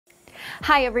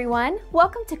Hi everyone,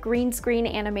 welcome to Green Screen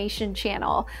Animation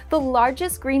Channel, the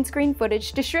largest green screen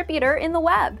footage distributor in the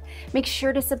web. Make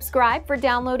sure to subscribe for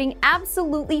downloading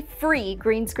absolutely free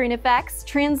green screen effects,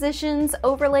 transitions,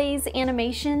 overlays,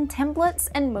 animation, templates,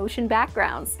 and motion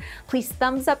backgrounds. Please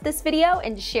thumbs up this video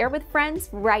and share with friends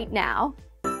right now.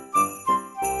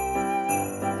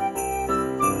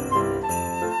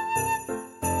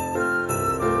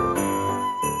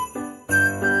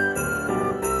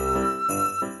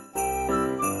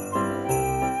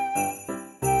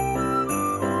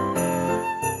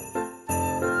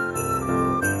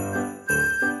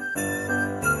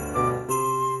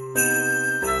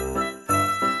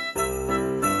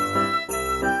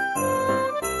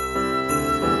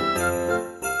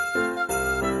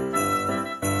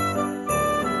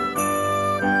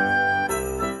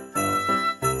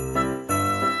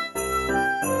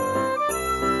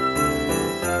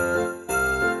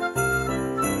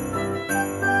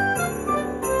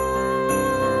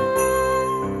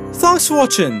 Thanks for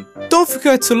watching. Don't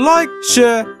forget to like,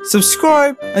 share,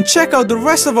 subscribe, and check out the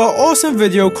rest of our awesome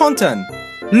video content.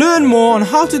 Learn more on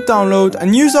how to download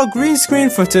and use our green screen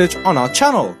footage on our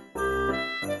channel.